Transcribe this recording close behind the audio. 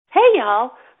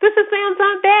y'all. This is Sam's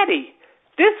Aunt Betty.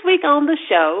 This week on the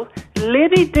show,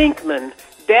 Libby Dinkman,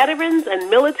 veterans and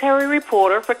military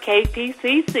reporter for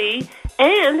KPCC,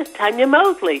 and Tanya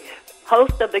Mosley,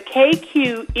 host of the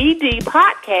KQED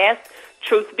podcast,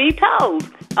 Truth Be Told.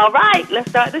 All right,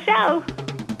 let's start the show.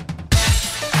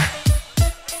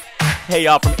 Hey,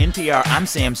 y'all, from NPR, I'm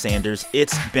Sam Sanders.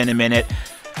 It's been a minute.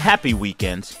 Happy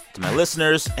weekend to my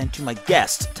listeners and to my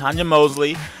guest, Tanya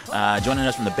Mosley, joining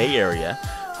us from the Bay Area,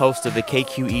 host of the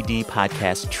KQED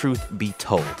podcast, Truth Be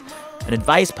Told, an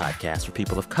advice podcast for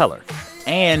people of color,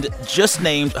 and just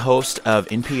named host of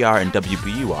NPR and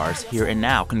WBUR's Here and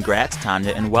Now. Congrats,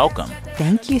 Tanya, and welcome.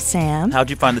 Thank you, Sam.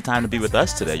 How'd you find the time to be with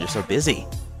us today? You're so busy.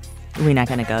 We're not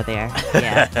going to go there.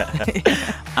 Yeah.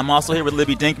 I'm also here with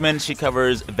Libby Dinkman. She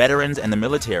covers veterans and the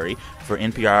military for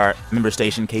NPR member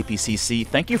station KPCC.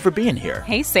 Thank you for being here.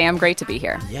 Hey, Sam. Great to be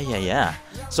here. Yeah.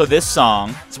 So this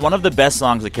song, it's one of the best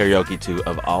songs to karaoke to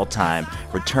of all time,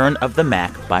 Return of the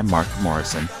Mac by Mark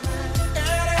Morrison.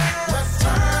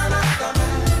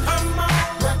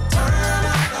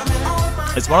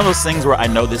 It's one of those things where I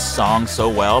know this song so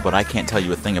well, but I can't tell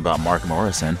you a thing about Mark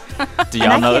Morrison. Do y'all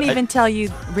and know I can't even tell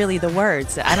you really the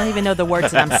words. I don't even know the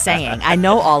words that I'm saying. I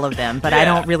know all of them, but I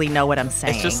don't really know what I'm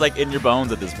saying. It's just like in your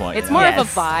bones at this point. It's more of a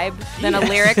vibe than a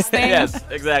lyrics thing. Yes,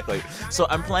 exactly. So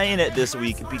I'm playing it this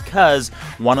week because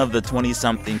one of the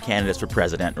 20-something candidates for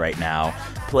president right now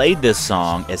played this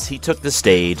song as he took the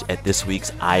stage at this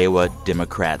week's Iowa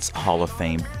Democrats Hall of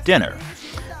Fame dinner.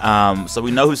 So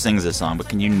we know who sings this song, but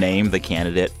can you name the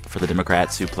candidate for the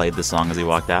Democrats who played this song as he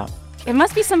walked out? It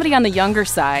must be somebody on the younger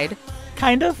side.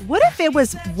 Kind of. What if it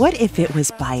was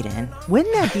Biden?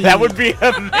 Wouldn't that be? That would be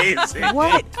amazing.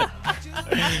 What?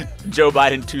 Joe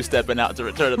Biden two-stepping out to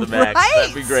Return of the Mac. Right?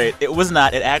 That'd be great. It was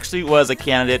not. It actually was a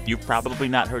candidate you've probably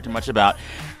not heard too much about,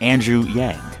 Andrew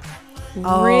Yang.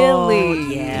 Oh,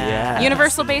 really? Yeah.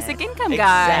 Universal Basic Income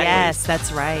guy. Exactly. Yes,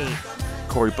 that's right.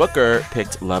 Cory Booker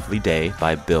picked Lovely Day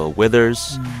by Bill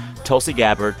Withers. Tulsi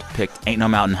Gabbard picked Ain't No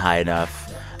Mountain High Enough.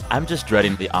 I'm just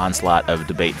dreading the onslaught of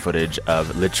debate footage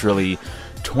of literally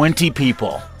 20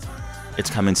 people. It's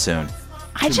coming soon.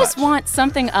 I just want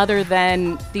something other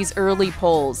than these early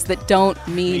polls that don't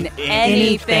mean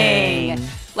anything.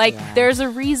 Like, there's a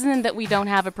reason that we don't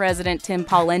have a president, Tim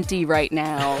Pawlenty, right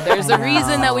now. There's a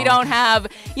reason that we don't have,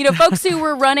 folks who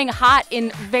were running hot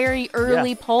in very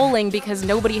early polling because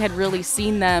nobody had really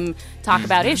seen them talk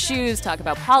about issues, talk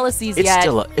about policies yet.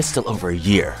 It's still over a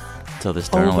year till this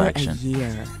darn election. Over a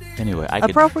year. Anyway,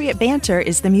 Appropriate banter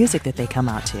is the music that they come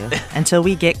out to until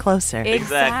we get closer.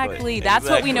 Exactly. That's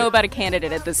what we know about a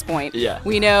candidate at this point. Yeah.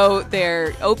 We know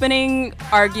their opening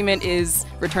argument is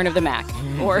Return of the Mac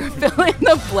or fill in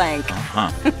the blank.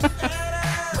 All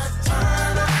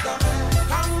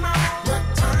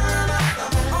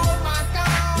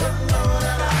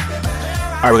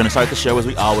right, we're going to start the show as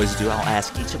we always do. I'll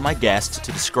ask each of my guests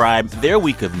to describe their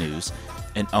week of news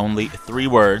in only 3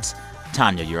 words.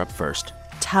 Tanya, you're up first.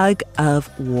 Tug of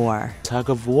war. Tug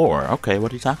of war. Okay,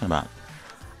 what are you talking about?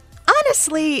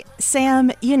 Honestly,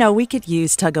 Sam, we could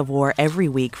use tug of war every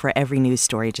week for every news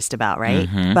story just about, right?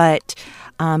 Mm-hmm. But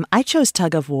I chose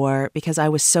tug of war because I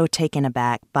was so taken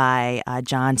aback by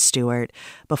Jon Stewart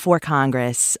before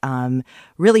Congress,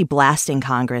 really blasting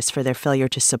Congress for their failure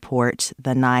to support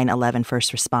the 9/11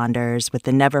 first responders with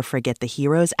the Never Forget the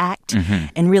Heroes Act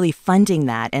and really funding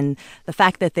that. And the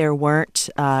fact that there weren't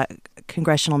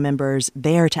congressional members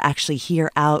there to actually hear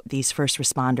out these first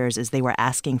responders as they were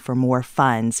asking for more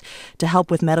funds to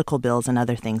help with medical bills and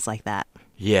other things like that.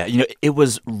 Yeah, it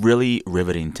was really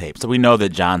riveting tape. So we know that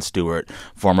Jon Stewart,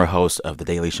 former host of The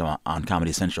Daily Show on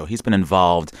Comedy Central, he's been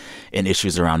involved in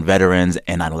issues around veterans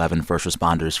and 9/11 first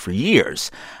responders for years.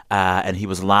 And he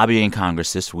was lobbying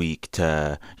Congress this week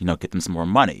to, get them some more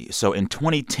money. So in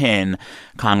 2010,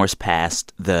 Congress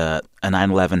passed the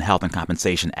 9/11 Health and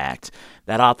Compensation Act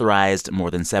that authorized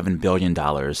more than $7 billion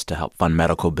to help fund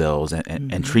medical bills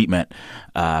and treatment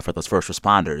for those first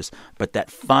responders. But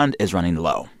that fund is running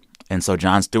low. And so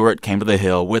Jon Stewart came to the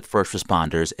Hill with first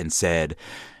responders and said,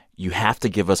 you have to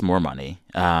give us more money.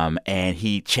 And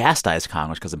he chastised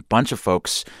Congress because a bunch of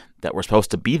folks that were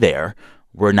supposed to be there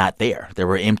were not there. There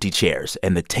were empty chairs,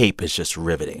 and the tape is just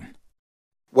riveting.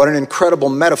 What an incredible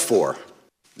metaphor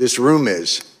this room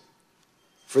is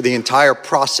for the entire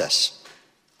process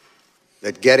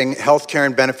that getting health care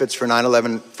and benefits for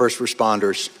 9/11 first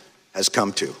responders has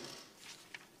come to.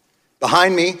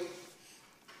 Behind me,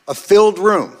 a filled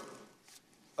room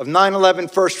of 9/11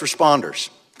 first responders.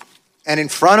 And in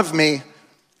front of me,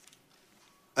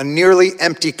 a nearly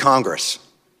empty Congress.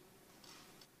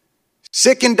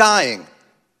 Sick and dying,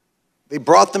 they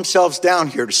brought themselves down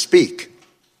here to speak.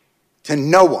 to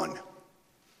no one.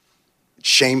 It's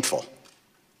shameful.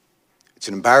 It's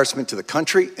an embarrassment to the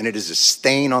country, and it is a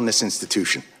stain on this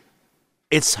institution.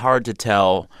 It's hard to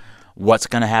tell what's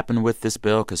going to happen with this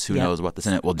bill because who knows what the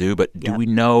Senate will do. But do we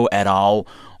know at all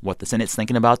what the Senate's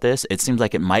thinking about this? It seems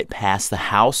like it might pass the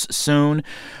House soon,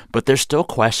 but there's still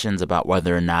questions about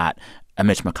whether or not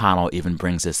Mitch McConnell even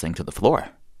brings this thing to the floor.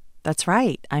 That's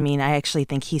right. I mean, I actually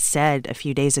think he said a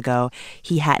few days ago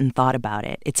he hadn't thought about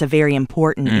it. It's a very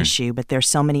important issue, but there's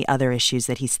so many other issues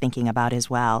that he's thinking about as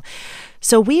well.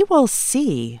 So we will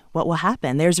see what will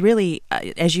happen. There's really,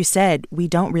 as you said, we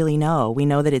don't really know. We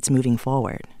know that it's moving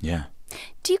forward. Yeah.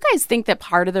 Do you guys think that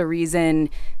part of the reason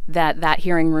that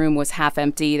hearing room was half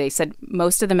empty, they said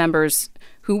most of the members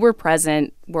who were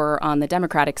present were on the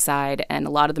Democratic side and a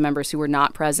lot of the members who were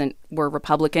not present were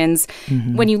Republicans.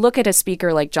 Mm-hmm. When you look at a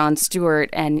speaker like Jon Stewart,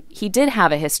 and he did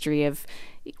have a history of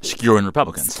skewering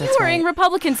Republicans. Skewering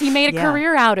Republicans. He made a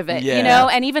career out of it, you know?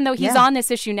 And even though he's on this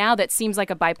issue now that seems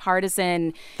like a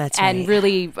bipartisan and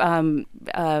really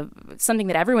something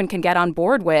that everyone can get on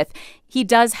board with, he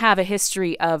does have a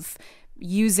history of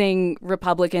using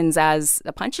Republicans as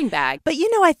a punching bag. But,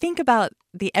 I think about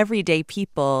the everyday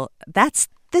people.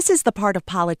 This is the part of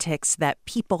politics that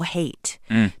people hate.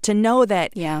 To know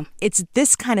that it's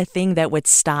this kind of thing that would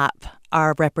stop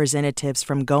our representatives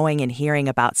from going and hearing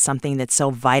about something that's so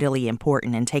vitally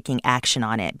important and taking action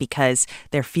on it because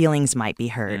their feelings might be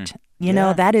hurt. You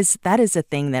know, that is a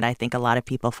thing that I think a lot of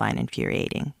people find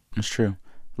infuriating. That's true.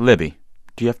 Libby,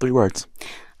 do you have 3 words?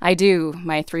 I do.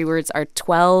 My 3 words are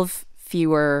 12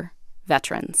 fewer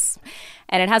veterans.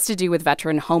 And it has to do with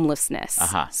veteran homelessness.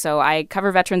 So I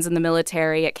cover veterans in the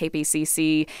military at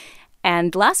KPCC.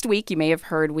 And last week, you may have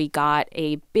heard, we got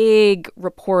a big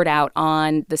report out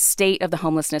on the state of the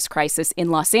homelessness crisis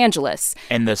in Los Angeles.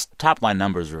 And the top line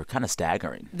numbers were kind of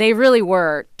staggering. They really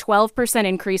were. 12%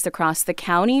 increase across the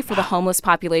county for the homeless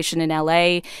population in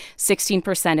LA,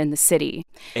 16% in the city.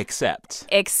 Except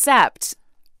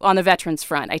on the veterans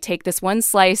front. I take this one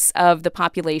slice of the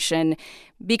population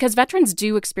because veterans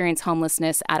do experience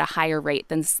homelessness at a higher rate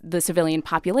than the civilian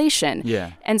population.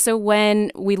 Yeah. And so when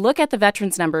we look at the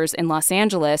veterans numbers in Los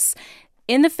Angeles,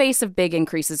 in the face of big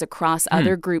increases across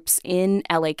other groups in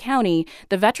LA County,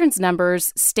 the veterans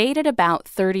numbers stayed at about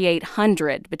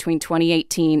 3,800 between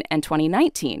 2018 and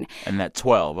 2019. And that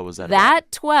 12, what was that?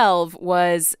 That 12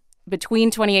 was between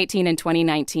 2018 and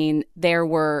 2019, there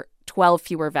were 12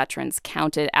 fewer veterans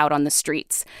counted out on the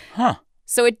streets.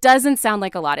 So it doesn't sound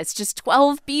like a lot. It's just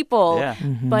 12 people.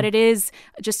 But it is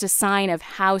just a sign of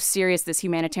how serious this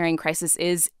humanitarian crisis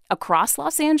is across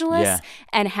Los Angeles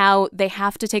and how they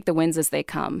have to take the wins as they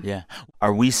come.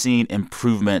 Are we seeing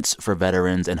improvements for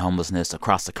veterans and homelessness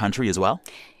across the country as well?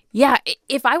 Yeah.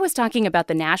 If I was talking about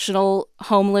the national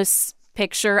homeless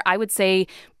picture, I would say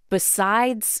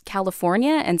besides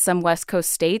California and some West Coast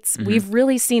states, we've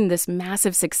really seen this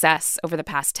massive success over the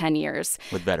past 10 years.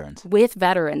 With veterans? With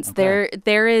veterans. Okay.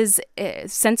 There is,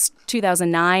 since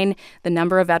 2009, the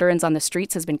number of veterans on the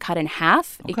streets has been cut in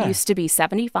half. Okay. It used to be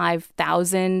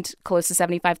 75,000, close to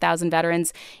 75,000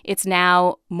 veterans. It's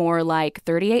now more like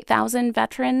 38,000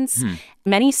 veterans.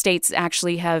 Many states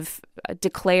actually have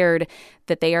declared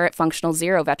that they are at functional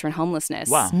zero veteran homelessness.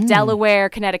 Wow. Delaware,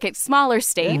 Connecticut, smaller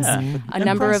states, a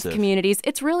number of communities.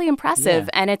 It's really impressive.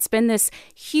 And it's been this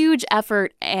huge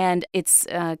effort, and it's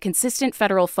consistent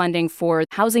federal funding for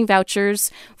housing vouchers,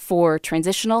 for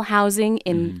transitional housing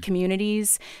in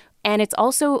communities. And it's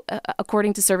also,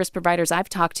 according to service providers I've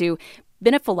talked to,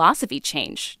 been a philosophy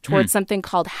change towards something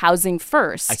called housing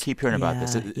first. I keep hearing about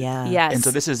this. Yes. And so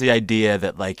this is the idea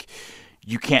that, like,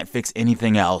 you can't fix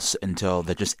anything else until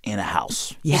they're just in a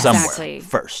house somewhere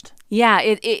first. Yeah,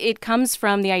 it comes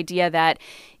from the idea that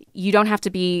you don't have to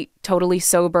be totally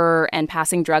sober and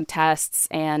passing drug tests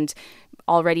and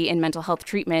already in mental health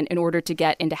treatment in order to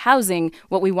get into housing.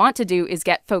 What we want to do is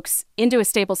get folks into a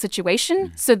stable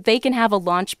situation so they can have a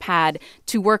launch pad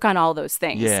to work on all those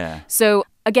things. Yeah. So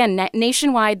again,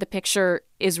 nationwide, the picture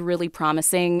is really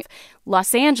promising.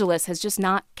 Los Angeles has just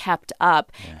not kept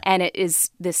up, and it is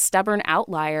this stubborn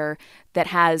outlier that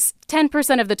has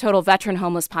 10% of the total veteran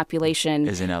homeless population.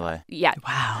 Is in LA. Yeah.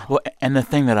 Wow. Well, and the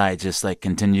thing that I just, like,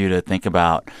 continue to think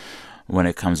about when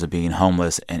it comes to being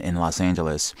homeless in Los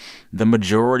Angeles, the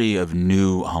majority of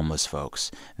new homeless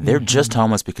folks, they're just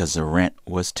homeless because the rent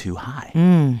was too high.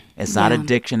 It's not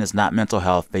addiction. It's not mental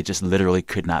health. They just literally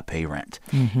could not pay rent.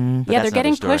 Yeah, they're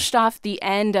getting pushed off the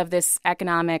end of this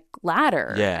economic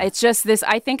ladder. Yeah. It's just this,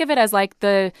 I think of it as like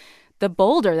the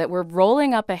boulder that we're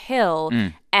rolling up a hill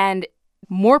and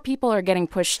more people are getting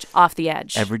pushed off the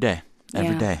edge. Every day.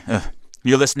 Every day. Ugh.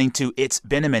 You're listening to It's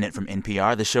Been a Minute from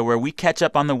NPR, the show where we catch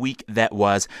up on the week that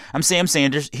was. I'm Sam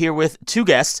Sanders, here with two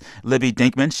guests. Libby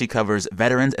Dinkman, she covers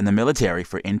veterans and the military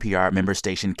for NPR member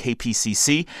station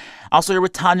KPCC. Also here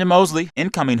with Tanya Mosley,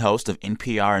 incoming host of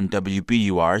NPR and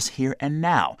WBUR's Here and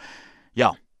Now.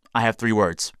 Y'all, I have 3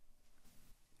 words.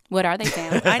 What are they,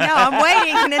 Sam? I know, I'm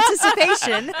waiting in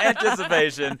anticipation.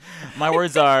 Anticipation. My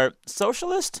words are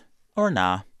socialist or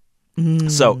nah.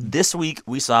 So this week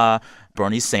we saw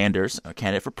Bernie Sanders, a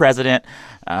candidate for president,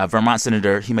 Vermont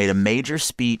senator. He made a major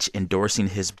speech endorsing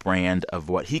his brand of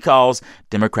what he calls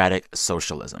democratic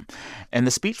socialism. And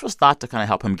the speech was thought to kind of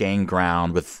help him gain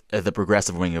ground with the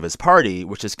progressive wing of his party,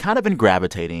 which has kind of been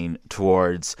gravitating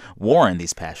towards Warren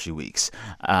these past few weeks.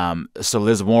 So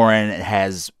Liz Warren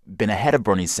has been ahead of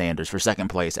Bernie Sanders for second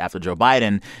place after Joe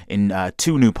Biden in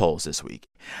 2 new polls this week.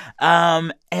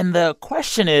 And the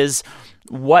question is,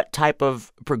 what type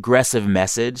of progressive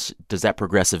message does that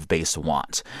progressive base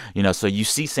want? You know, so you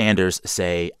see Sanders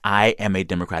say, I am a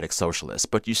democratic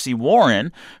socialist. But you see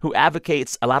Warren, who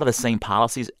advocates a lot of the same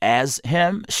policies as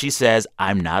him. She says,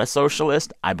 I'm not a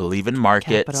socialist. I believe in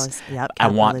markets. I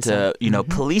want to,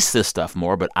 police this stuff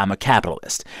more, but I'm a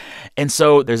capitalist. And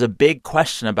so there's a big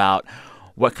question about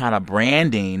what kind of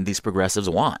branding these progressives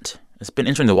want. It's been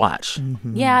interesting to watch.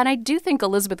 Yeah, and I do think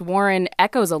Elizabeth Warren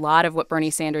echoes a lot of what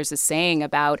Bernie Sanders is saying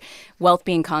about wealth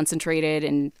being concentrated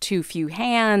in too few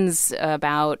hands,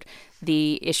 about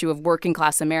the issue of working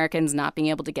class Americans not being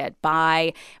able to get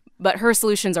by. But her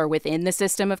solutions are within the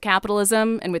system of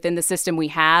capitalism and within the system we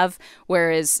have,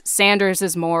 whereas Sanders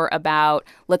is more about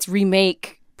let's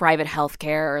remake private health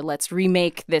care, or let's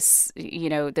remake this,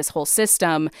 this whole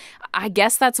system. I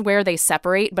guess that's where they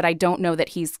separate, but I don't know that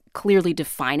he's clearly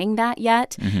defining that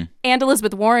yet. And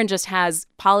Elizabeth Warren just has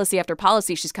policy after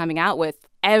policy she's coming out with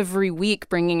every week,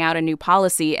 bringing out a new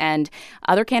policy, and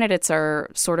other candidates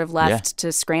are sort of left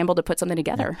to scramble to put something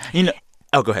together.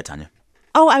 Go ahead, Tanya.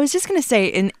 Oh, I was just going to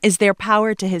say, is there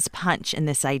power to his punch in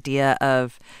this idea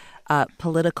of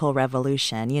political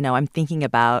revolution? I'm thinking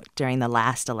about during the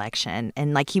last election,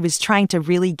 and he was trying to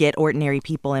really get ordinary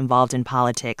people involved in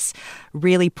politics,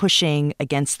 really pushing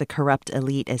against the corrupt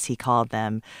elite, as he called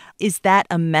them. Is that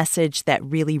a message that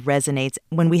really resonates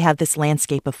when we have this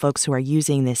landscape of folks who are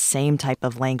using this same type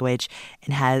of language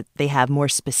and they have more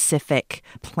specific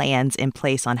plans in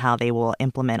place on how they will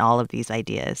implement all of these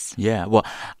ideas? Yeah, well,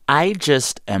 I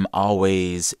just am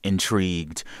always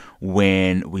intrigued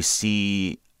when we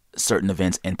see certain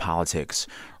events in politics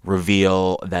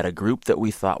reveal that a group that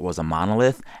we thought was a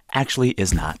monolith actually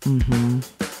is not.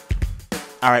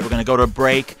 All right, we're going to go to a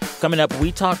break. Coming up,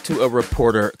 we talk to a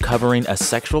reporter covering a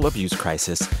sexual abuse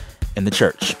crisis in the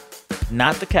church.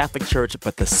 Not the Catholic Church,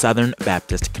 but the Southern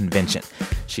Baptist Convention.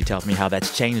 She tells me how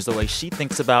that's changed the way she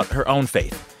thinks about her own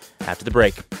faith. After the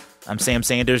break, I'm Sam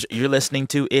Sanders. You're listening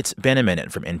to It's Been a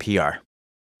Minute from NPR.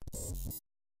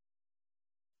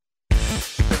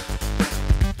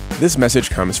 This message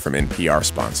comes from NPR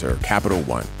sponsor Capital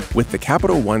One. With the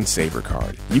Capital One Saver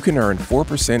Card, you can earn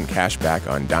 4% cash back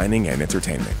on dining and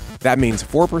entertainment. That means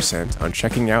 4% on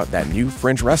checking out that new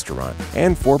French restaurant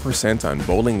and 4% on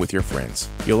bowling with your friends.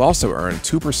 You'll also earn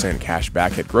 2% cash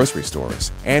back at grocery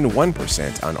stores and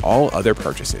 1% on all other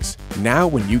purchases. Now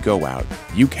when you go out,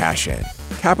 you cash in.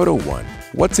 Capital One.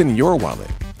 What's in your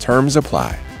wallet? Terms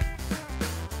apply.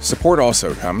 Support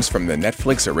also comes from the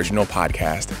Netflix original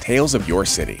podcast, Tales of Your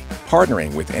City.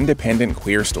 Partnering with independent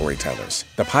queer storytellers,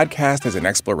 the podcast is an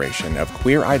exploration of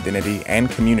queer identity and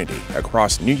community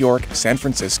across New York, San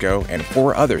Francisco, and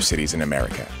 4 other cities in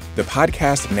America. The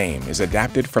podcast name is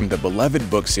adapted from the beloved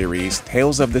book series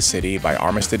Tales of the City by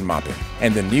Armistead Maupin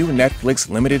and the new Netflix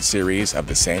limited series of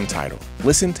the same title.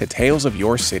 Listen to Tales of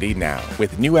Your City now,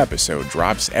 with new episode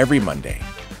drops every Monday.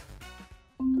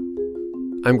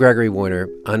 I'm Gregory Warner.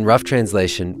 On Rough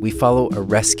Translation, we follow a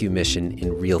rescue mission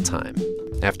in real time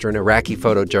after an Iraqi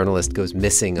photojournalist goes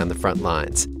missing on the front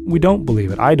lines. We don't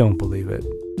believe it. I don't believe it.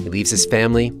 He leaves his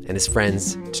family and his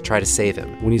friends to try to save him.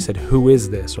 When he said, "Who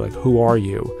is this?" or "Who are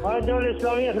you?"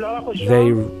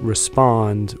 they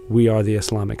respond, "We are the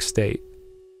Islamic State."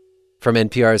 From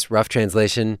NPR's Rough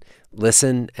Translation,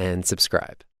 listen and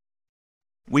subscribe.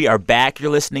 We are back.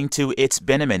 You're listening to It's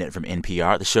Been a Minute from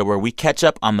NPR, the show where we catch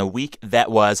up on the week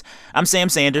that was. I'm Sam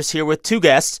Sanders, here with two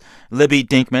guests. Libby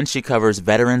Dinkman, she covers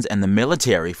veterans and the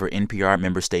military for NPR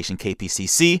member station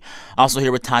KPCC. Also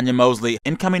here with Tanya Mosley,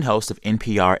 incoming host of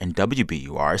NPR and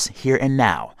WBUR's Here and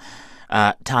Now.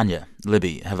 Tanya,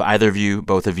 Libby, have either of you,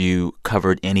 both of you,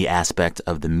 covered any aspect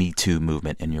of the Me Too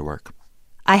movement in your work?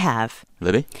 I have.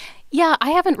 Libby? Yeah,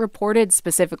 I haven't reported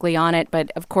specifically on it,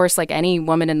 but of course, like any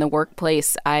woman in the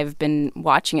workplace, I've been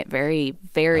watching it very,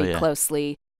 very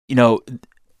closely. You know,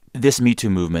 this Me Too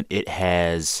movement, it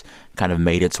has kind of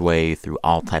made its way through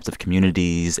all types of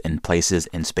communities and places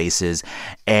and spaces.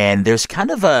 And there's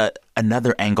kind of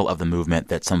another angle of the movement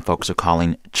that some folks are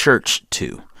calling Church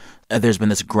Too. There's been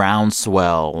this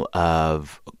groundswell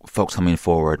of folks coming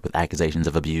forward with accusations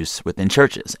of abuse within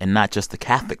churches, and not just the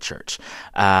Catholic Church.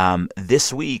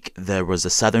 This week, there was a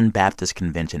Southern Baptist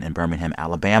Convention in Birmingham,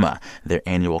 Alabama, their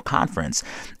annual conference,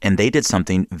 and they did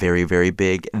something very, very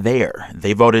big there.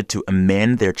 They voted to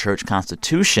amend their church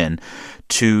constitution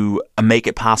to make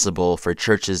it possible for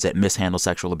churches that mishandle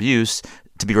sexual abuse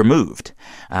to be removed.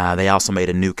 They also made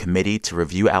a new committee to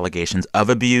review allegations of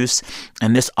abuse.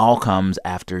 And this all comes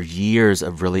after years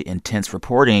of really intense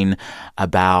reporting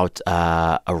about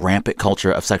a rampant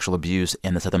culture of sexual abuse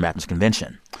in the Southern Baptist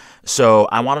Convention. So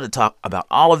I wanted to talk about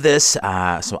all of this.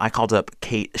 So I called up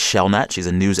Kate Shellnutt. She's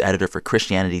a news editor for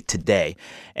Christianity Today.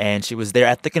 And she was there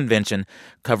at the convention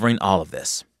covering all of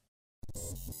this.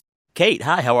 Kate,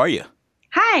 hi, how are you?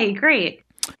 Hi, great.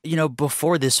 You know,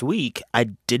 before this week,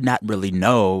 I did not really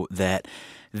know that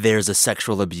there's a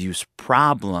sexual abuse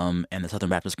problem in the Southern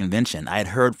Baptist Convention. I had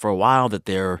heard for a while that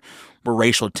there were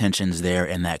racial tensions there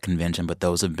in that convention, but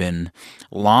those have been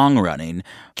long running.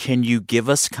 Can you give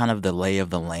us kind of the lay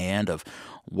of the land of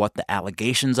what the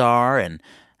allegations are and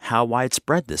how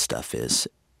widespread this stuff is?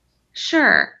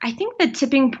 Sure. I think the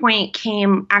tipping point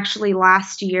came actually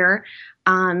last year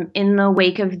in the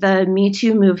wake of the Me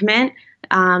Too movement.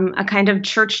 A kind of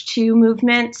Church Too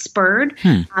movement spurred.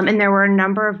 And there were a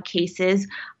number of cases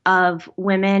of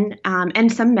women and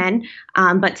some men.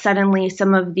 But suddenly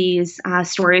some of these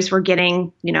stories were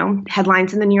getting,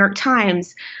 headlines in the New York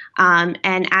Times.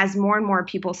 And as more and more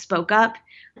people spoke up,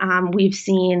 we've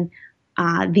seen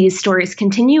these stories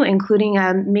continue, including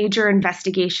a major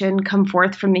investigation come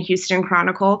forth from the Houston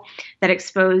Chronicle that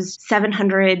exposed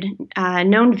 700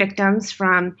 known victims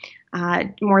from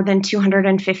more than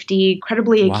 250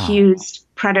 credibly accused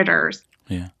predators.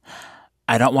 Yeah.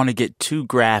 I don't want to get too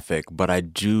graphic, but I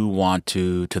do want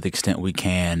to the extent we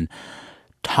can,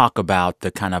 talk about the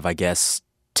kind of, I guess,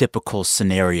 typical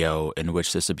scenario in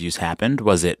which this abuse happened.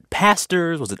 Was it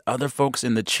pastors? Was it other folks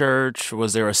in the church?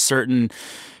 Was there a certain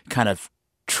kind of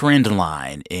trend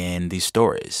line in these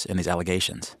stories, in these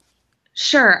allegations?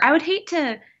 Sure. I would hate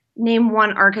to name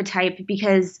one archetype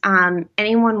because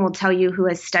anyone will tell you who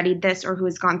has studied this or who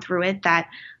has gone through it that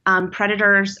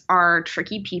predators are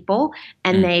tricky people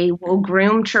and they will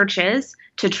groom churches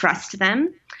to trust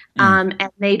them. And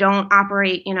they don't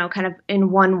operate, kind of in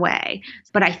one way.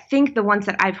 But I think the ones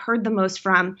that I've heard the most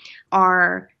from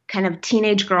are kind of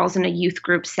teenage girls in a youth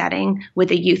group setting with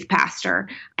a youth pastor.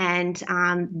 And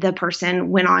the person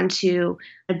went on to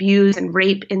abuse and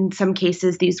rape, in some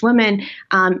cases, these women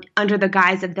under the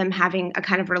guise of them having a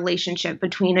kind of relationship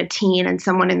between a teen and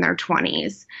someone in their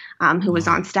 20s who was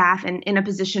on staff and in a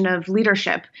position of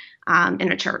leadership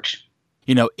in a church.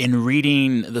 In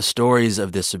reading the stories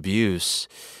of this abuse,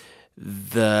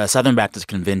 the Southern Baptist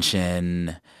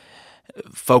Convention,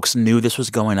 folks knew this was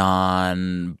going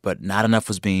on, but not enough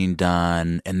was being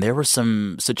done. And there were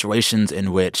some situations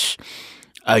in which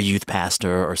a youth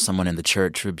pastor or someone in the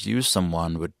church who abused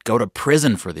someone would go to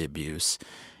prison for the abuse,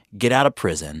 get out of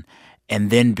prison, and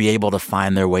then be able to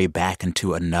find their way back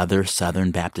into another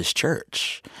Southern Baptist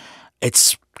church.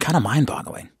 It's kind of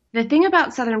mind-boggling. The thing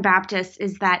about Southern Baptists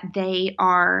is that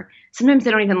sometimes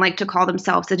they don't even like to call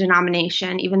themselves a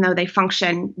denomination, even though they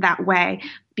function that way,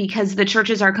 because the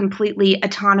churches are completely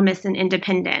autonomous and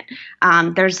independent.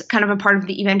 There's kind of a part of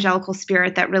the evangelical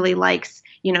spirit that really likes,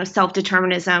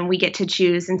 self-determinism. We get to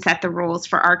choose and set the rules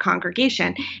for our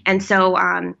congregation. And so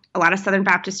a lot of Southern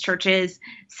Baptist churches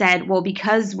said, well,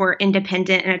 because we're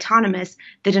independent and autonomous,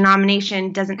 the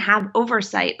denomination doesn't have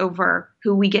oversight over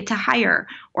who we get to hire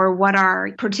or what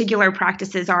our particular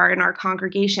practices are in our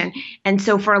congregation. And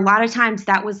so for a lot of times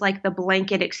that was like the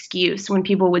blanket excuse when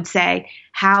people would say,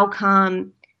 how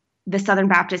come the Southern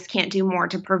Baptists can't do more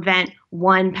to prevent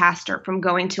one pastor from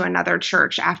going to another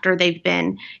church after they've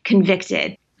been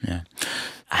convicted? Yeah.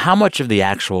 How much of the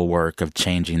actual work of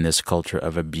changing this culture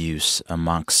of abuse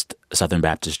amongst Southern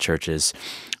Baptist churches,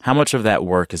 how much of that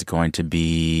work is going to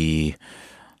be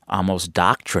almost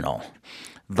doctrinal?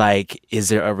 Like, is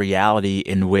there a reality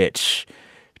in which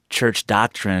church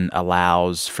doctrine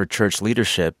allows for church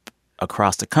leadership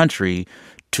across the country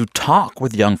to talk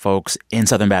with young folks in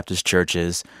Southern Baptist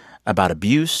churches about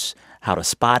abuse, how to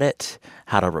spot it,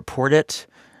 how to report it?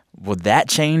 Would that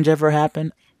change ever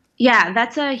happen? Yeah,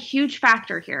 that's a huge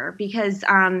factor here because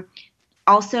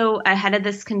also ahead of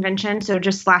this convention, so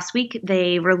just last week,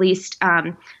 they released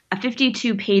a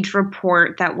 52-page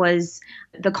report that was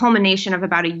the culmination of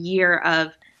about a year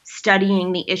of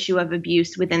studying the issue of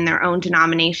abuse within their own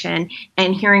denomination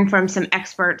and hearing from some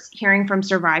experts, hearing from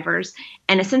survivors,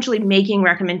 and essentially making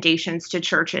recommendations to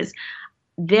churches.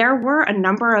 There were a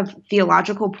number of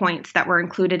theological points that were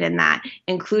included in that,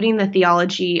 including the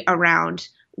theology around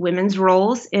women's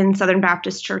roles in Southern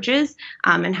Baptist churches,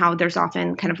 and how there's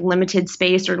often kind of limited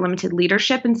space or limited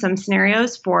leadership in some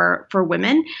scenarios for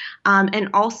women, and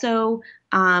also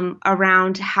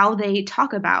around how they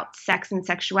talk about sex and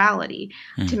sexuality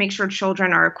to make sure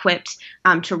children are equipped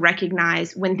to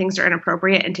recognize when things are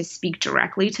inappropriate and to speak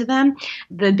directly to them.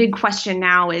 The big question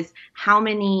now is how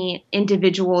many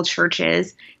individual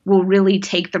churches will really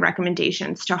take the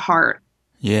recommendations to heart.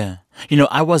 Yeah.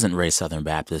 I wasn't raised Southern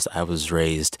Baptist. I was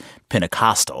raised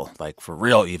Pentecostal, like for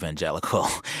real evangelical.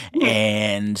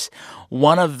 And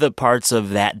one of the parts of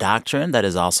that doctrine that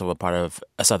is also a part of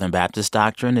a Southern Baptist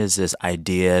doctrine is this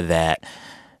idea that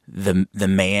the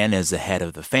man is the head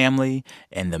of the family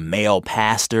and the male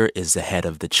pastor is the head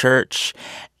of the church,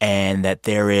 and that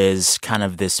there is kind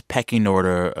of this pecking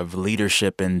order of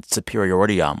leadership and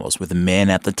superiority almost, with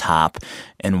men at the top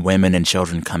and women and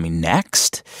children coming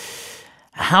next.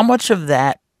 How much of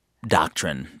that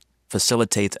doctrine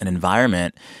facilitates an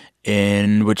environment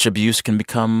in which abuse can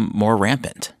become more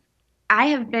rampant? I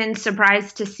have been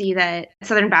surprised to see that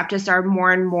Southern Baptists are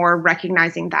more and more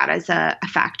recognizing that as a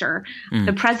factor.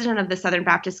 The president of the Southern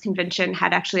Baptist Convention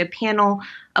had actually a panel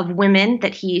of women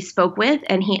that he spoke with,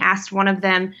 and he asked one of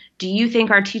them, do you think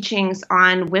our teachings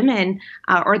on women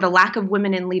or the lack of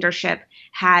women in leadership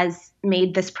has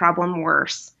made this problem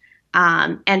worse?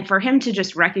 And for him to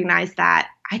just recognize that,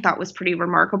 I thought was pretty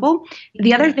remarkable.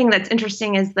 The other thing that's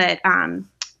interesting is that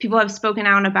people have spoken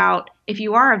out about if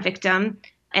you are a victim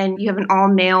and you have an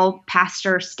all-male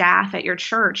pastor staff at your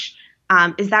church,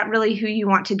 is that really who you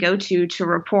want to go to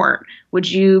report? Would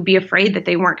you be afraid that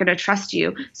they weren't going to trust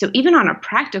you? So even on a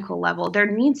practical level, there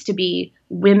needs to be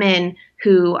women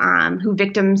who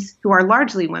victims who are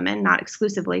largely women, not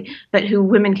exclusively, but who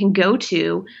women can go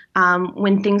to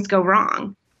when things go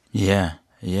wrong. Yeah.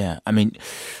 I mean,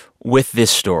 with this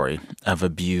story of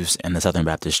abuse in the Southern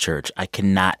Baptist Church, I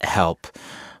cannot help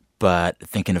but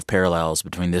thinking of parallels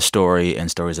between this story and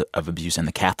stories of abuse in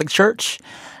the Catholic Church.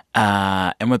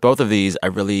 And with both of these, I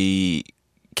really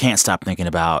can't stop thinking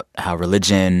about how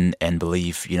religion and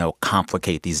belief,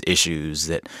 complicate these issues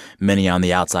that many on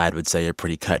the outside would say are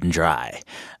pretty cut and dry.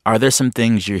 Are there some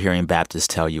things you're hearing Baptists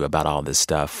tell you about all this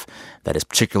stuff that is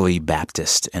particularly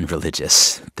Baptist and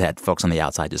religious that folks on the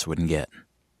outside just wouldn't get?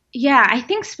 Yeah, I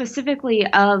think specifically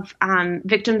of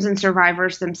victims and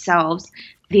survivors themselves,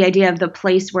 the idea of the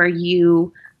place where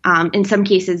you, in some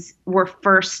cases, were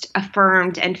first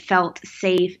affirmed and felt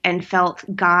safe and felt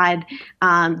God,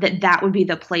 that would be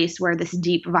the place where this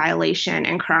deep violation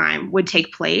and crime would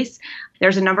take place.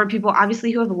 There's a number of people,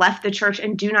 obviously, who have left the church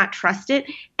and do not trust it,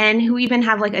 and who even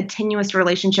have like a tenuous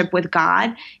relationship with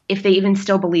God, if they even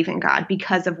still believe in God,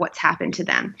 because of what's happened to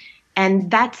them.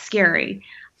 And that's scary.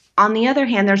 On the other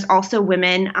hand, there's also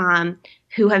women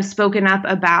who have spoken up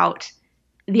about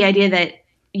the idea that,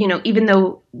 even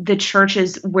though the church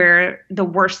is where the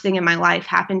worst thing in my life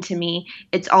happened to me,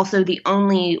 it's also the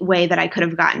only way that I could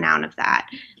have gotten out of that.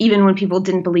 Even when people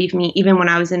didn't believe me, even when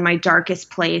I was in my darkest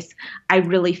place, I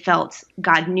really felt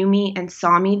God knew me and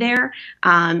saw me there.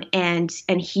 And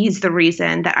he's the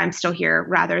reason that I'm still here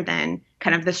rather than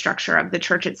kind of the structure of the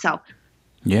church itself.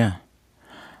 Yeah.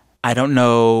 I don't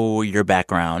know your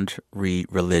background,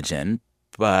 religion,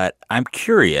 but I'm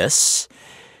curious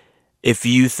if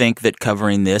you think that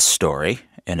covering this story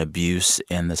and abuse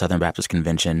in the Southern Baptist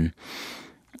Convention,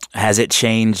 has it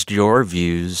changed your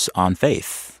views on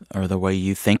faith or the way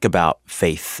you think about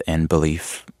faith and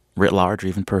belief writ large or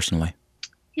even personally?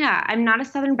 Yeah, I'm not a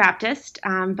Southern Baptist,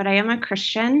 but I am a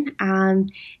Christian. I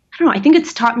don't know. I think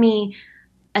it's taught me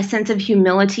a sense of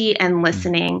humility and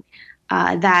listening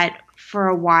that for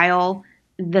a while,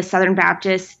 the Southern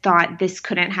Baptists thought this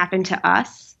couldn't happen to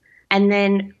us. And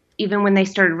then even when they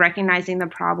started recognizing the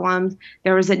problems,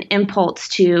 there was an impulse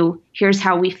to, here's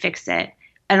how we fix it.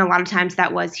 And a lot of times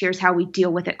that was, here's how we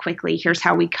deal with it quickly. Here's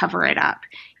how we cover it up.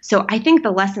 So I think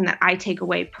the lesson that I take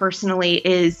away personally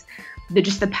is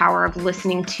just the power of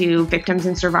listening to victims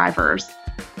and survivors.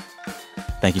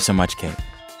 Thank you so much, Kate.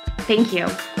 Thank you.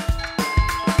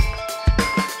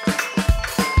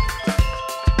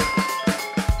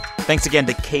 Thanks again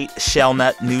to Kate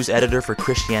Shellnutt, news editor for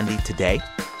Christianity Today.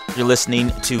 You're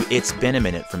listening to It's Been a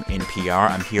Minute from NPR.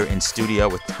 I'm here in studio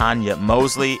with Tanya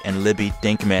Mosley and Libby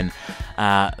Dinkman.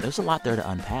 there's a lot there to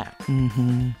unpack.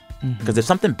 Because if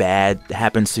something bad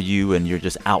happens to you and you're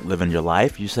just out living your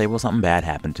life, you say, well, something bad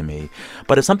happened to me.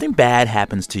 But if something bad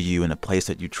happens to you in a place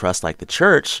that you trust, like the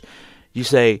church, you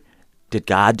say, did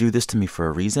God do this to me for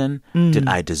a reason? Did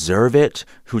I deserve it?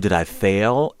 Who did I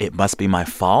fail? It must be my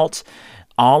fault.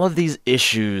 All of these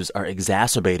issues are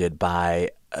exacerbated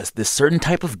by this certain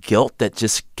type of guilt that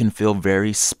just can feel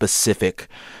very specific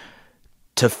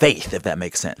to faith, if that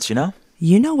makes sense, you know?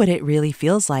 You know what it really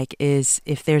feels like is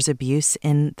if there's abuse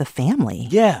in the family.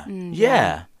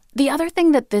 Yeah. The other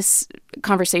thing that this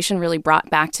conversation really brought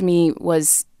back to me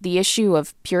was the issue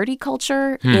of purity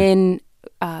culture in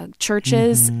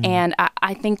churches. And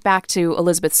I think back to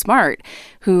Elizabeth Smart,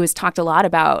 who has talked a lot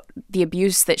about the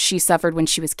abuse that she suffered when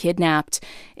she was kidnapped.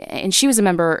 And she is a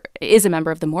member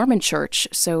of the Mormon Church.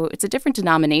 So it's a different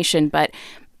denomination. But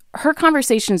her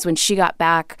conversations when she got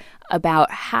back about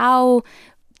how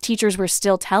teachers were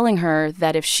still telling her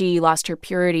that if she lost her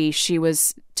purity, she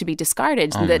was to be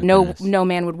discarded, that no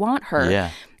man would want her.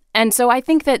 Yeah. And so I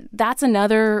think that that's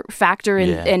another factor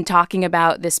in talking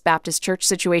about this Baptist church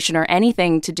situation or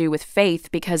anything to do with faith,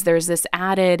 because there's this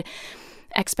added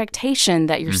expectation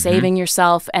that you're saving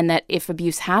yourself and that if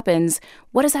abuse happens,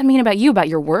 what does that mean about you, about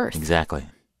your worth? Exactly.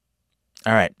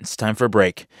 All right, it's time for a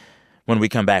break. When we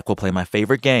come back, we'll play my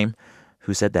favorite game,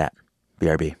 Who Said That?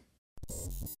 BRB.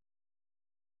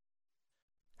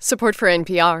 Support for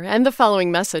NPR and the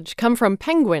following message come from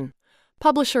Penguin,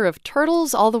 publisher of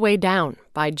Turtles All the Way Down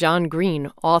by John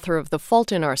Green, author of The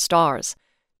Fault in Our Stars.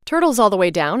 Turtles All the Way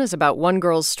Down is about one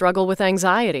girl's struggle with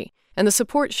anxiety and the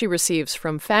support she receives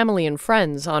from family and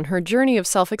friends on her journey of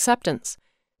self-acceptance.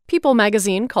 People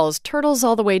magazine calls Turtles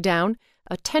All the Way Down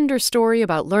a tender story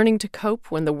about learning to cope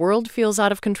when the world feels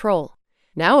out of control.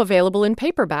 Now available in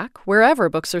paperback wherever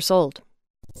books are sold.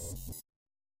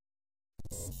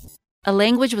 A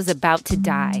language was about to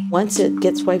die. Once it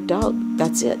gets wiped out,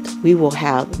 that's it. We will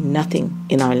have nothing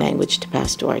in our language to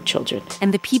pass to our children.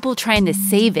 And the people trying to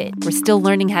save it were still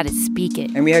learning how to speak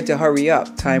it. And we had to hurry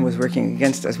up. Time was working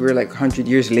against us. We were like 100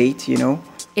 years late, you know?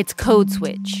 It's Code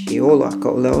Switch.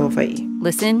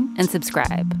 Listen and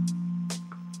subscribe.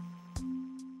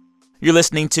 You're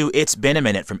listening to It's Been a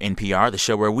Minute from NPR, the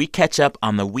show where we catch up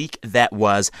on the week that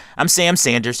was. I'm Sam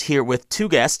Sanders here with two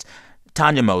guests.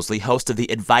 Tanya Mosley, host of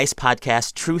the advice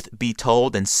podcast Truth Be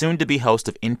Told and soon-to-be host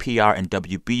of NPR and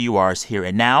WBUR's Here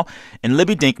and Now. And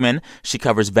Libby Dinkman, she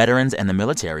covers veterans and the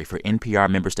military for NPR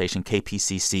member station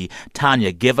KPCC.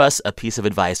 Tanya, give us a piece of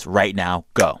advice right now.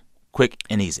 Go. Quick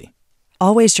and easy.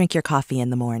 Always drink your coffee in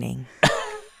the morning.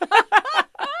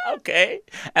 Okay.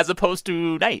 As opposed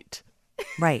to night.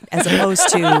 Right. As opposed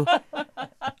to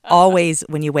always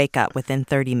when you wake up within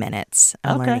 30 minutes.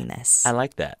 I'm learning this. I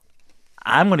like that.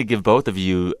 I'm going to give both of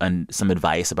you some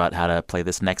advice about how to play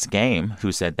this next game.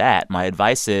 Who Said That? My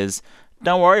advice is,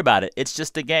 don't worry about it. It's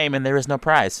just a game and there is no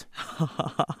prize.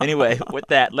 Anyway, with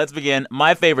that, let's begin.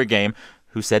 My favorite game,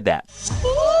 Who Said That?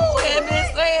 Ooh, and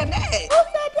been saying that. Who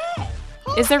said that?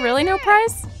 Is there really no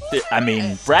prize? I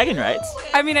mean, bragging rights.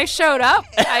 I mean, I showed up.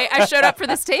 I showed up for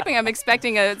this taping. I'm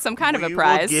expecting some kind of a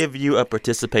prize. We will give you a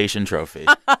participation trophy.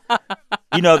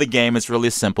 You know the game. It's really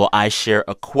simple. I share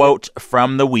a quote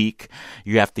from the week.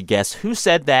 You have to guess who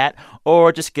said that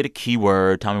or just get a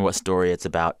keyword. Tell me what story it's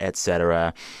about,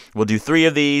 etc. We'll do 3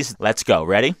 of these. Let's go.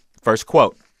 Ready? First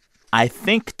quote. I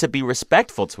think to be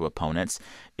respectful to opponents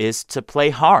is to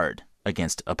play hard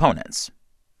against opponents.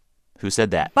 Who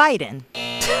said that? Biden.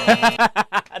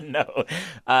 No.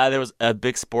 There was a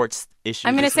big sports issue.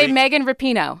 I'm going to say Megan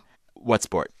Rapinoe. What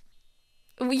sport?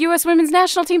 U.S. Women's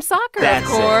National Team Soccer, of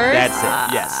course. That's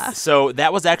it, yes. So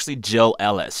that was actually Jill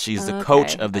Ellis. She's the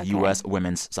coach of the U.S.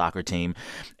 Women's Soccer team.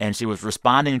 And she was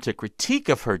responding to critique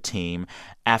of her team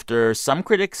after some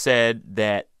critics said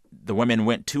that the women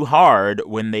went too hard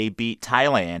when they beat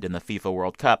Thailand in the FIFA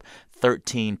World Cup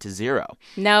 13-0.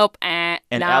 Nope. And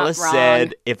not Ellis wrong.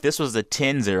 said, if this was a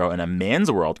 10-0 in a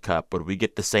men's World Cup, would we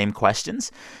get the same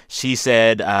questions? She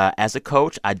said, as a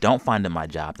coach, I don't find it my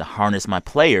job to harness my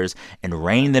players and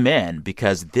rein them in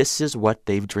because this is what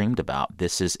they've dreamed about.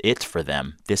 This is it for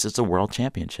them. This is a world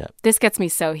championship. This gets me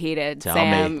so heated, Tell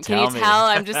Sam. me. Can you tell?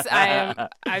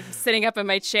 I'm sitting up in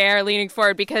my chair, leaning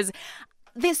forward because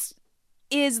this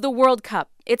is the World Cup.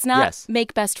 It's not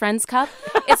Make Best Friends Cup.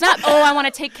 It's not, I want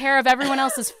to take care of everyone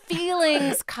else's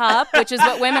feelings cup, which is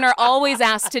what women are always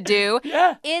asked to do.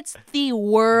 Yeah. It's the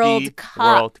World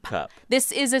Cup. World Cup.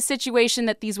 This is a situation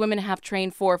that these women have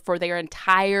trained for their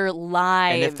entire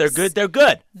lives. And if they're good, they're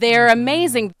good. They're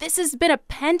amazing. This has been a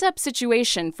pent-up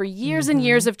situation for years and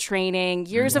years of training,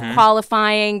 years of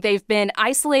qualifying. They've been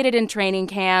isolated in training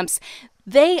camps.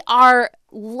 They are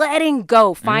letting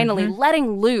go, finally,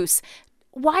 letting loose.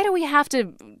 Why do we have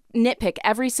to nitpick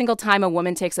every single time a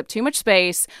woman takes up too much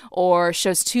space or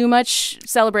shows too much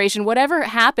celebration? Whatever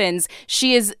happens,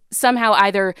 she is somehow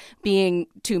either being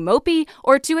too mopey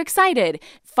or too excited.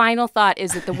 Final thought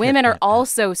is that the women are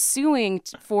also suing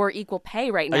for equal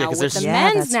pay right now with the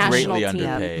men's national team.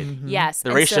 Underpaid. Yes.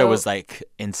 The ratio was like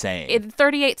insane.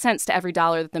 38 cents to every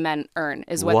dollar that the men earn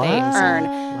is what they earn.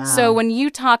 Wow. So when you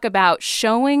talk about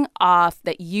showing off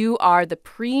that you are the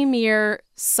premier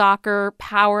soccer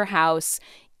powerhouse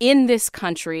in this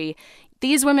country,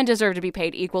 these women deserve to be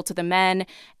paid equal to the men.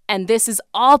 And this is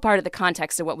all part of the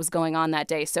context of what was going on that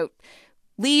day. So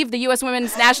leave the U.S.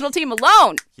 women's national team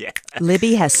alone. Yeah.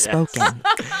 Libby has spoken.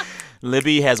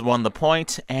 Libby has won the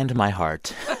point and my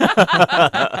heart. All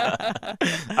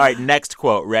right, next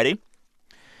quote. Ready?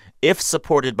 If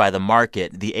supported by the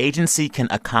market, the agency can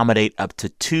accommodate up to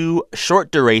 2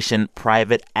 short-duration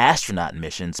private astronaut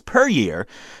missions per year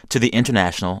to the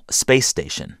International Space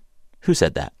Station. Who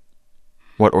said that?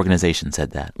 What organization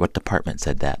said that? What department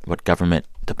said that? What government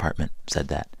department said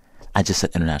that? I just said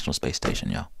International Space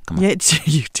Station, yo. Come on. Yeah,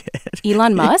 you did.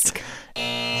 Elon Musk?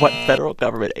 What federal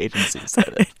government agency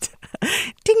said it?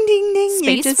 Ding, ding, ding.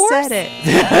 Space you just Force? said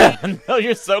it. No,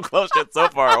 you're so close yet so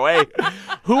far away.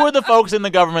 Who are the folks in the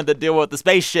government that deal with the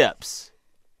spaceships?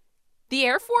 The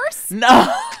Air Force?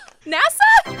 No.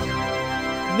 NASA?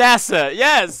 NASA,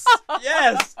 yes.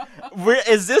 Yes.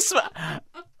 Is this...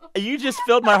 You just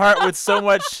filled my heart with so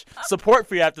much support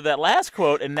for you after that last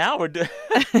quote, and now we're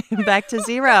back to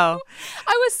zero.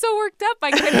 I was so worked up,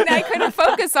 I couldn't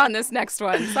focus on this next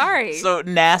one. Sorry. So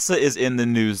NASA is in the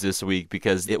news this week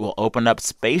because it will open up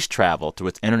space travel to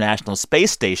its International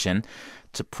Space Station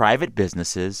to private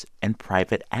businesses and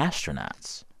private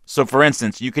astronauts. So, for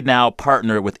instance, you could now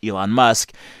partner with Elon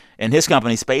Musk and his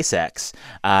company SpaceX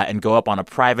and go up on a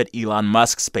private Elon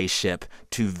Musk spaceship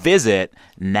to visit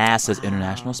NASA's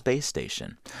International Space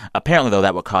Station. Apparently, though,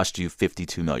 that would cost you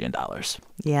 $52 million.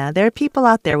 Yeah, there are people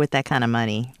out there with that kind of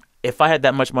money. If I had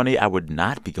that much money, I would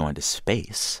not be going to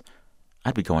space.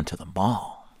 I'd be going to the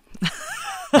mall.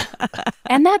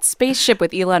 And that spaceship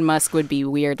with Elon Musk would be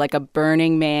weird, like a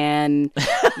Burning Man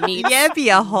meets it'd be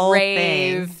a whole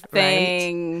rave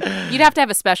thing. Right? You'd have to have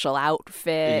a special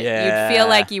outfit. Yeah. You'd feel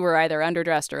like you were either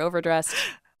underdressed or overdressed.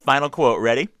 Final quote,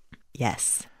 ready?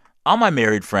 Yes. All my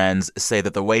married friends say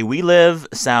that the way we live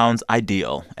sounds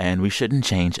ideal and we shouldn't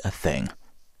change a thing.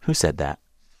 Who said that?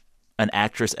 An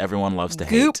actress everyone loves to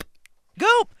hate.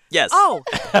 Goop. Yes.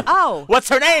 Oh. What's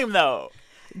her name, though?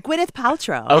 Gwyneth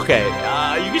Paltrow. Okay,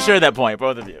 you can share that point,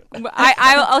 both of you.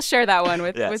 I'll share that one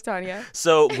with Tanya.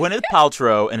 So Gwyneth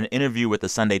Paltrow, in an interview with the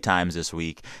Sunday Times this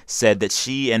week, said that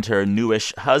she and her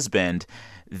newish husband,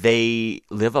 they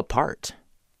live apart.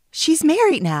 She's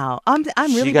married now. I'm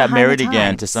really She got behind married the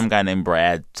again times. to some guy named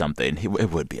Brad something.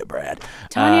 It would be a Brad.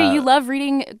 Tanya, you love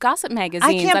reading gossip magazines.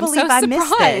 I can't believe I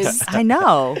missed this. I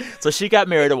know. So she got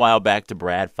married a while back to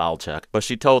Brad Falchuk, but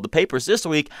she told the papers this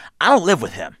week, I don't live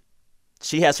with him.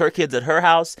 She has her kids at her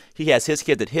house. He has his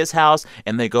kids at his house.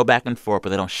 And they go back and forth, but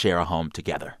they don't share a home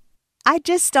together. I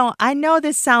just don't. I know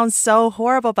this sounds so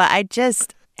horrible, but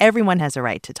everyone has a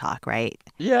right to talk, right?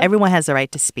 Yeah. Everyone has a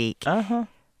right to speak. Uh-huh.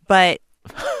 But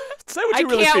say what you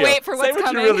really feel. I can't wait for what's coming.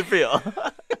 Say what you really feel.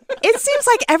 it seems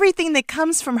like everything that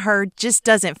comes from her just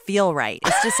doesn't feel right.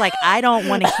 It's just like, I don't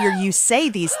want to hear you say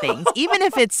these things, even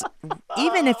if it's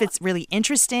really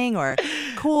interesting or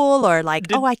cool or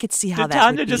like, I could see how that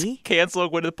Tanya would be. Did Tanya just cancel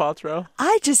Gwyneth Paltrow?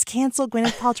 I just canceled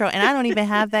Gwyneth Paltrow, and I don't even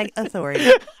have that authority.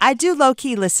 I do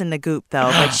low-key listen to Goop,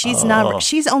 though, but she's not.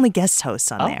 She's only guest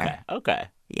host on there. Okay.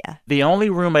 Yeah. The only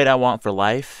roommate I want for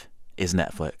life is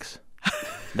Netflix.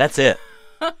 That's it.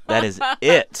 That is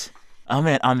it. Oh,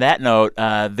 man, on that note,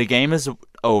 the game is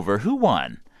over. Who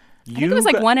won? I think it was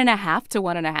like 1.5 to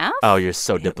 1.5. Oh, you're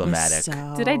so diplomatic.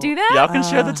 Did I do that? Y'all can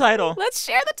share the title. Let's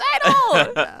share the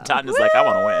title. Tanya's like, I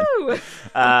want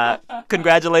to win.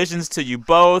 Congratulations to you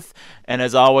both. And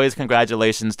as always,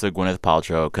 congratulations to Gwyneth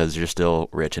Paltrow because you're still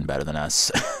rich and better than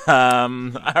us.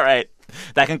 All right.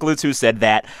 That concludes Who Said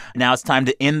That. Now it's time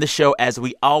to end the show as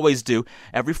we always do.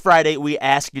 Every Friday, we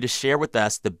ask you to share with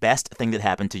us the best thing that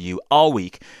happened to you all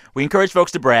week. We encourage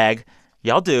folks to brag.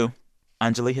 Y'all do.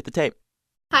 Anjali, hit the tape.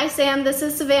 Hi, Sam. This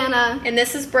is Savannah. And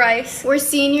this is Bryce. We're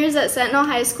seniors at Sentinel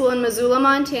High School in Missoula,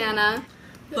 Montana.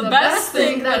 The best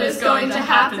thing that is going to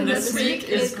happen this week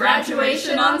is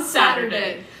graduation on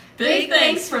Saturday. Big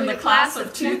thanks from the class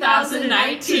of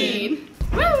 2019.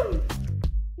 Woo!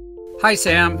 Hi,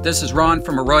 Sam. This is Ron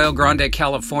from Arroyo Grande,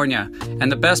 California.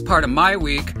 And the best part of my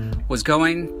week was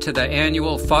going to the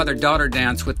annual father-daughter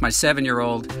dance with my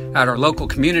 7-year-old at our local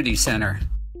community center.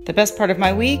 The best part of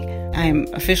my week, I'm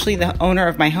officially the owner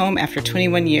of my home after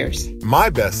 21 years.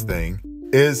 My best thing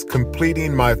is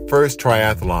completing my first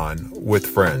triathlon with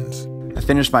friends. I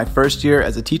finished my first year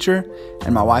as a teacher,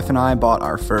 and my wife and I bought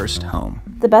our first home.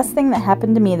 The best thing that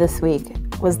happened to me this week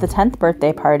was the 10th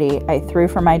birthday party I threw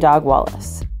for my dog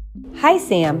Wallace. Hi,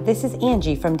 Sam. This is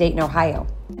Angie from Dayton, Ohio.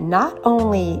 Not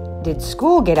only did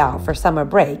school get out for summer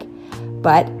break,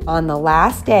 but on the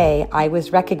last day, I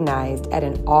was recognized at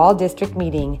an all-district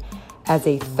meeting as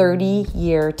a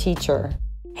 30-year teacher.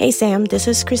 Hey Sam, this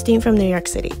is Christine from New York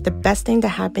City. The best thing that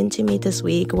happened to me this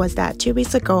week was that 2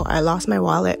 weeks ago, I lost my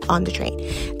wallet on the train.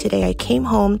 Today, I came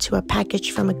home to a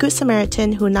package from a Good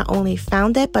Samaritan who not only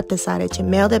found it, but decided to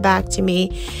mail it back to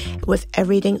me with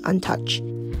everything untouched.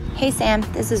 Hey Sam,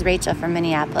 this is Rachel from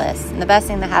Minneapolis. And the best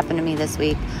thing that happened to me this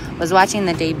week was watching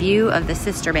the debut of the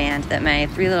sister band that my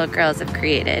 3 little girls have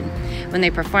created when they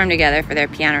performed together for their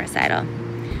piano recital.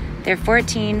 They're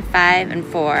 14, 5, and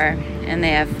 4, and they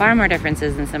have far more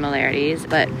differences than similarities,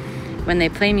 but when they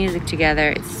play music together,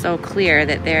 it's so clear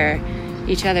that they're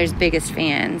each other's biggest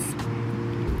fans.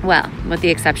 Well, with the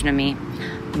exception of me.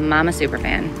 I'm a super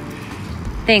fan.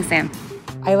 Thanks, Sam.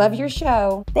 I love your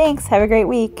show. Thanks. Have a great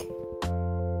week.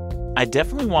 I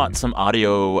definitely want some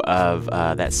audio of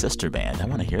that sister band. I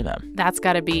want to hear them. That's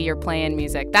got to be your playing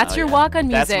music. That's your walk-on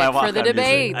music for the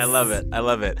debates. I love it. I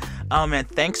love it. Oh, man,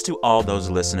 thanks to all those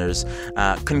listeners.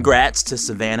 Congrats to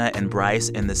Savannah and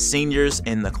Bryce and the seniors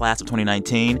in the class of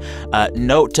 2019.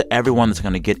 Note to everyone that's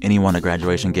going to get anyone a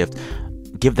graduation gift,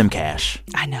 give them cash.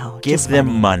 I know. Give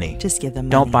them money. Just give them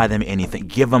money. Don't buy them anything.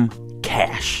 Give them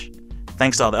cash.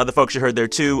 Thanks to all the other folks you heard there,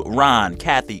 too. Ron,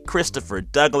 Kathy, Christopher,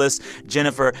 Douglas,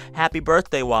 Jennifer. Happy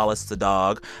birthday, Wallace the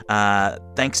dog.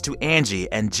 Thanks to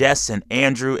Angie and Jess and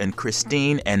Andrew and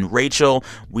Christine and Rachel.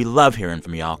 We love hearing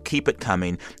from y'all. Keep it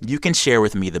coming. You can share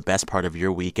with me the best part of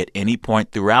your week at any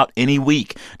point throughout any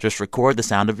week. Just record the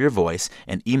sound of your voice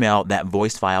and email that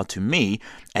voice file to me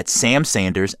at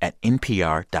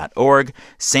samsanders@npr.org.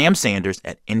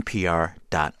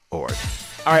 samsanders@npr.org.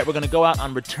 All right, we're going to go out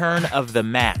on Return of the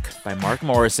Mac by Mark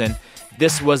Morrison.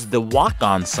 This was the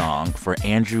walk-on song for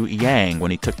Andrew Yang when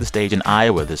he took the stage in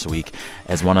Iowa this week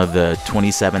as one of the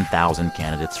 27,000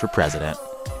 candidates for president.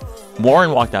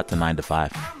 Warren walked out to 9 to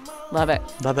 5. Love it.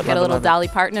 Love it. Get a little Dolly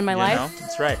Parton in my life.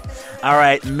 That's right. All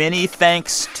right. Many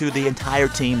thanks to the entire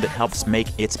team that helps make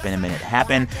It's Been a Minute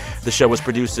happen. The show was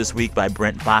produced this week by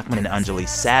Brent Bachman and Anjali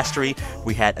Sastry.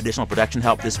 We had additional production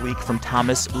help this week from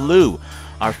Thomas Liu.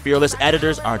 Our fearless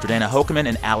editors are Jordana Hokeman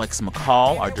and Alex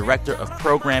McCall. Our director of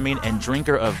programming and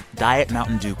drinker of Diet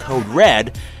Mountain Dew Code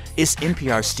Red is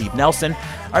NPR's Steve Nelson.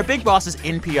 Our big boss is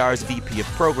NPR's VP of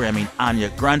Programming, Anya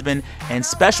Grundman. And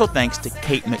special thanks to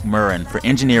Kate McMurrin for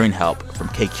engineering help from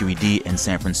KQED in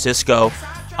San Francisco.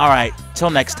 All right, till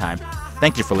next time.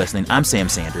 Thank you for listening. I'm Sam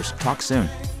Sanders. Talk soon.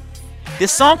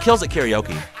 This song kills at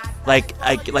karaoke. Like,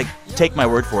 take my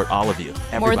word for it, all of you.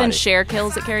 Everybody. More than Cher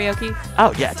kills at karaoke?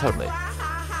 Oh, yeah, totally.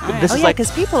 Right. This is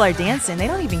because people are dancing. They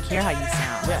don't even care how you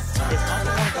sound. Yeah.